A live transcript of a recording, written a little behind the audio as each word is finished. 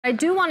I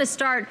do want to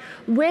start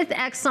with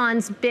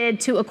Exxon's bid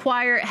to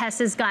acquire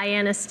Hess's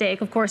Guyana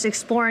stake, of course,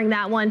 exploring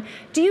that one.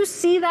 Do you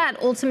see that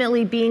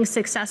ultimately being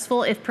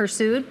successful if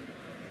pursued?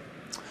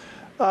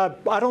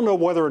 I don't know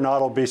whether or not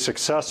it'll be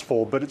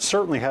successful, but it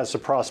certainly has the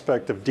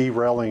prospect of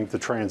derailing the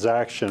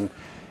transaction.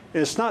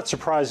 It's not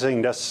surprising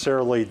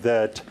necessarily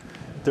that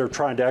they're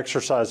trying to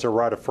exercise their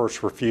right of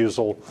first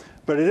refusal,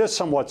 but it is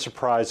somewhat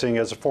surprising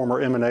as a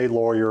former M&A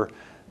lawyer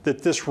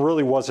that this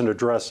really wasn't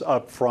addressed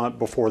up front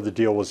before the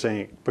deal was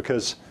inked,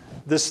 because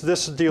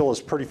this deal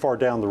is pretty far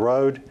down the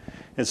road.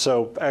 And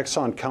so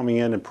Exxon coming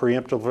in and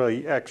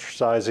preemptively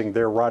exercising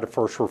their right of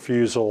first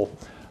refusal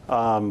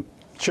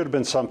should have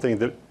been something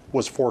that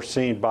was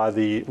foreseen by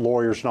the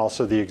lawyers and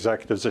also the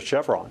executives at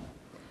Chevron.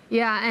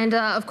 Yeah, and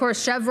of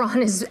course,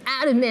 Chevron is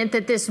adamant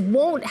that this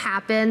won't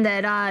happen,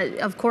 that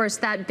of course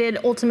that bid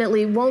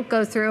ultimately won't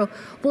go through.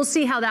 We'll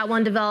see how that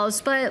one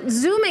develops. But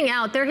zooming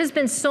out, there has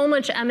been so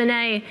much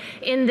M&A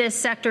in this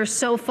sector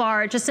so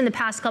far, just in the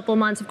past couple of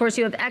months. Of course,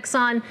 you have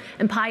Exxon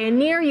and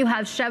Pioneer, you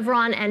have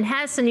Chevron and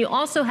Hess, and you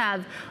also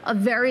have a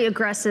very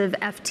aggressive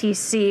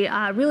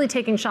FTC, really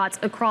taking shots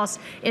across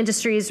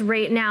industries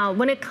right now.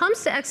 When it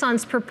comes to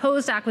Exxon's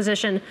proposed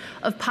acquisition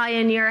of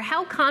Pioneer,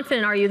 how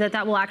confident are you that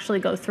that will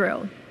actually go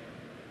through?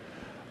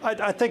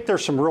 I think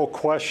there's some real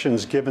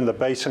questions given the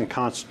basin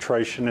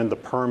concentration in the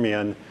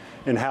Permian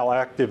and how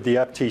active the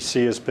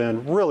FTC has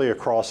been really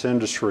across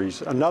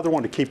industries. Another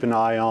one to keep an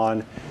eye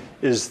on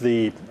is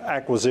the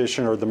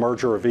acquisition or the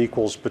merger of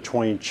equals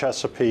between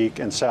Chesapeake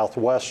and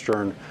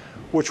Southwestern,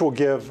 which will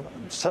give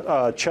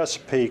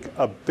Chesapeake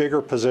a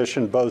bigger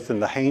position both in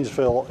the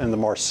Haynesville and the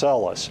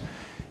Marcellus.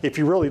 If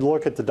you really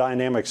look at the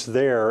dynamics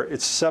there,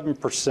 it's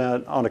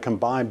 7% on a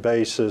combined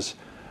basis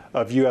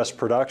of U.S.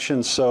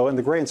 production. So in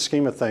the grand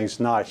scheme of things,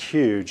 not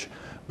huge.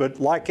 But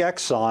like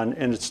Exxon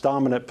in its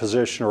dominant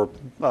position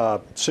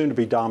or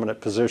soon-to-be dominant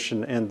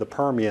position in the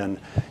Permian,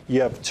 you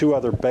have two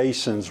other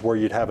basins where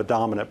you'd have a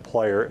dominant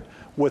player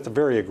with a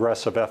very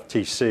aggressive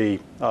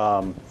FTC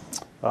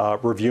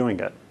reviewing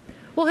it.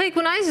 Well, Haag,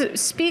 when I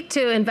speak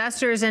to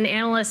investors and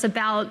analysts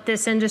about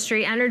this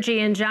industry, energy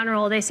in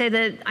general, they say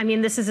that, I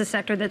mean, this is a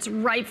sector that's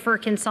ripe for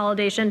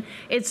consolidation.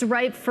 It's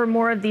ripe for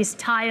more of these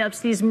tie-ups,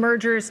 these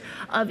mergers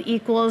of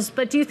equals.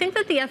 But do you think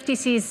that the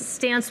FTC's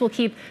stance will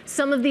keep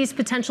some of these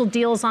potential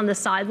deals on the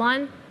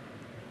sideline?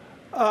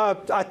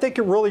 I think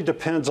it really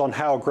depends on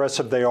how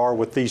aggressive they are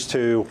with these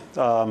two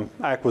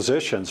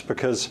acquisitions,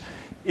 because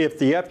if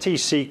the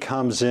FTC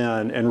comes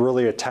in and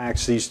really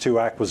attacks these two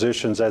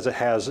acquisitions as it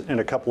has in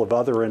a couple of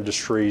other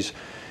industries,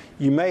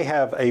 you may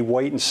have a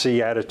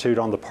wait-and-see attitude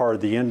on the part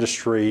of the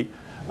industry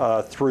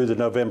through the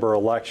November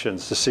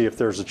elections to see if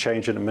there's a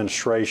change in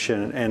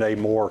administration and a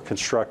more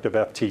constructive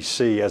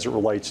FTC as it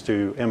relates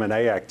to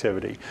M&A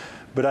activity.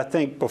 But I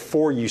think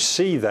before you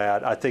see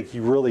that, I think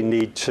you really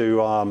need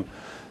to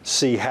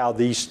see how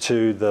these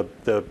two,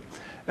 the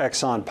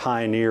Exxon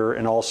Pioneer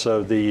and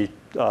also the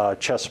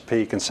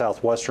Chesapeake and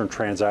Southwestern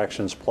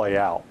transactions play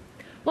out.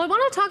 Well, I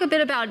want to talk a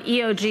bit about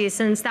EOG,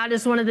 since that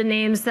is one of the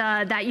names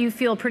that you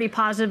feel pretty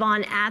positive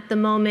on at the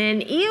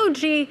moment.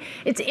 EOG,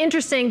 it's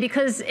interesting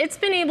because it's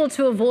been able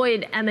to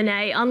avoid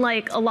M&A,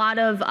 unlike a lot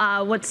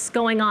of what's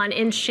going on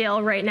in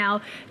shale right now.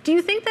 Do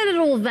you think that it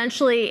will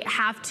eventually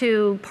have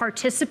to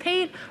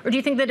participate, or do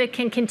you think that it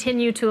can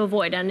continue to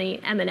avoid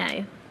any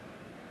M&A?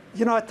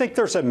 You know, I think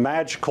there's a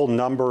magical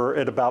number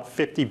at about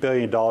 $50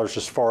 billion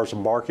as far as a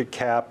market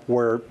cap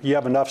where you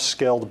have enough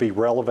scale to be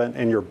relevant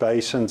in your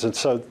basins. And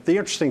so the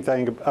interesting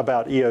thing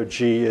about EOG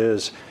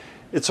is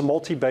it's a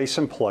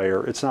multi-basin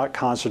player. It's not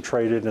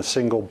concentrated in a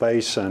single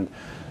basin.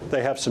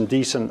 They have some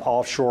decent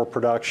offshore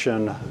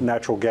production,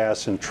 natural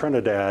gas in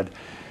Trinidad.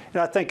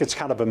 And I think it's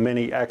kind of a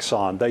mini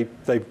Exxon.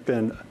 They've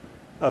been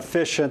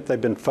efficient. They've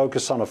been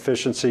focused on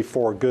efficiency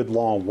for a good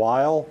long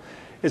while.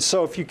 And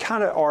so if you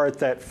kind of are at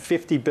that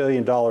 $50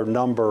 billion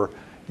number,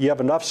 you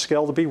have enough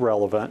scale to be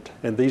relevant,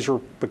 and these are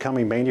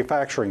becoming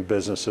manufacturing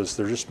businesses.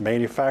 They're just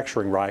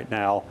manufacturing right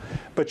now.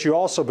 But you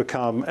also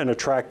become an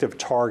attractive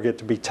target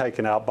to be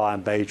taken out by a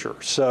major.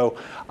 So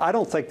I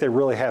don't think they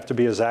really have to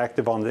be as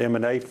active on the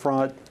M&A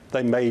front.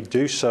 They may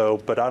do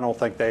so, but I don't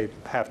think they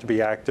have to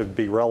be active to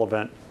be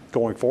relevant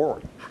going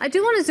forward. I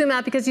do want to zoom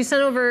out because you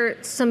sent over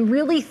some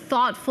really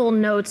thoughtful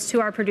notes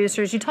to our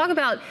producers. You talk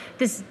about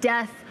this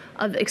death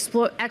of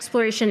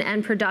exploration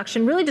and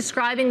production, really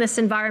describing this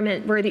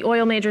environment where the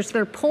oil majors,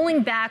 they're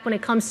pulling back when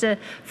it comes to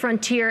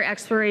frontier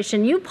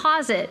exploration. You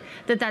posit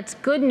that that's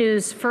good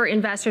news for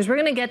investors. We're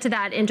going to get to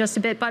that in just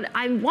a bit, but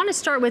I want to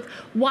start with,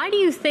 why do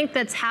you think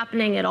that's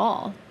happening at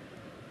all?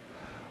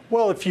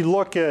 Well, if you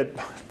look at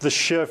the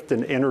shift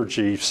in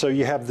energy, so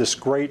you have this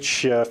great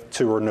shift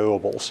to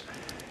renewables.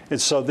 And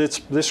so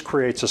this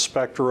creates a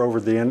specter over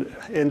the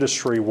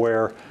industry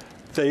where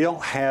they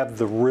don't have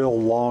the real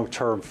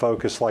long-term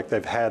focus like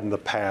they've had in the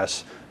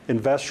past.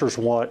 Investors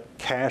want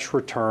cash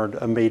returned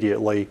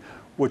immediately,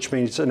 which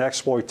means an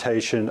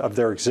exploitation of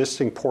their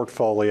existing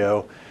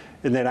portfolio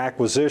and then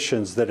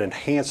acquisitions that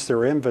enhance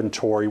their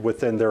inventory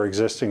within their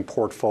existing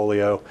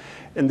portfolio.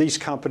 And these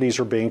companies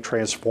are being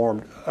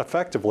transformed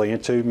effectively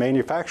into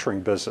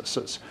manufacturing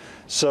businesses.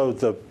 So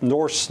the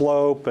North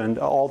Slope and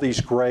all these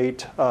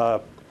great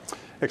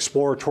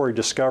exploratory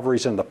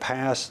discoveries in the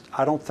past,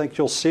 I don't think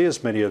you'll see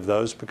as many of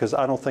those because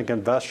I don't think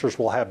investors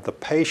will have the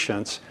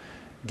patience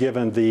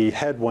given the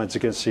headwinds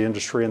against the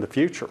industry in the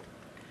future.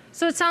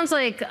 So it sounds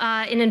like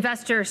an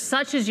investor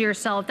such as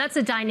yourself, that's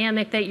a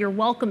dynamic that you're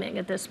welcoming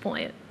at this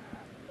point.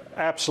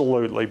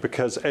 Absolutely,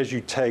 because as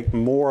you take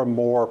more and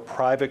more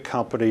private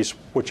companies,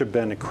 which have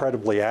been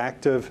incredibly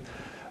active,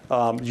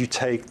 you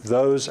take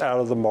those out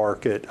of the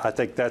market. I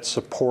think that's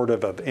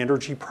supportive of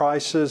energy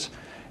prices,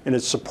 and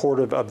it's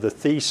supportive of the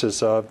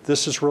thesis of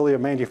this is really a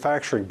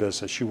manufacturing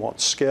business. You want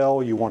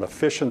scale, you want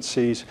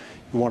efficiencies,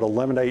 you want to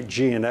eliminate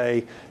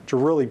G&A to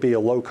really be a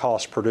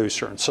low-cost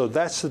producer. And so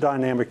that's the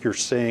dynamic you're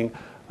seeing.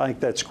 I think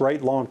that's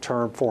great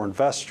long-term for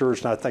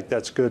investors, and I think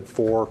that's good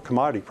for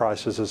commodity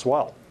prices as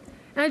well.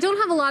 And I don't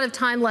have a lot of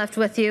time left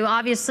with you.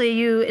 Obviously,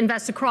 you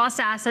invest across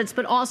assets,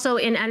 but also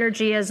in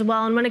energy as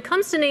well. And when it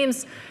comes to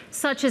names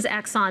such as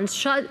Exxon,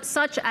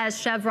 such as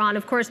Chevron,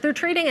 of course, they're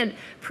trading at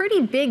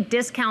pretty big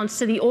discounts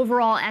to the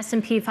overall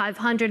S&P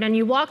 500. And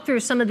you walk through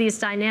some of these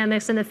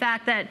dynamics and the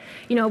fact that,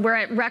 you know, we're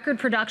at record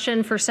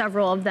production for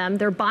several of them.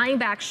 They're buying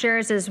back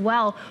shares as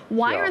well.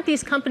 Why aren't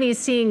these companies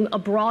seeing a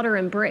broader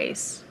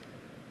embrace?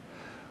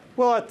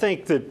 Well, I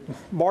think that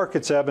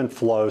markets ebb and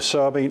flow.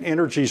 So, I mean,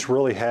 energy's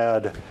really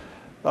had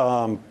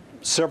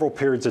several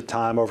periods of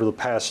time over the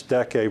past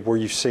decade where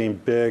you've seen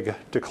big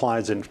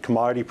declines in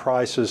commodity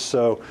prices.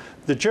 So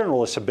the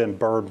generalists have been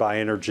burned by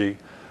energy.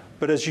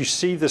 But as you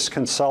see this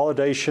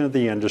consolidation of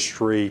the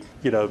industry,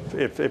 you know,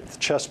 if the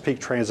Chesapeake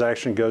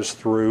transaction goes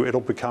through, it'll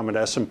become an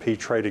S&P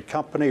traded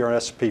company or an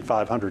S&P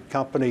 500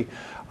 company.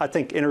 I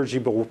think energy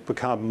will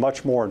become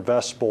much more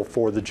investable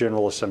for the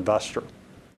generalist investor.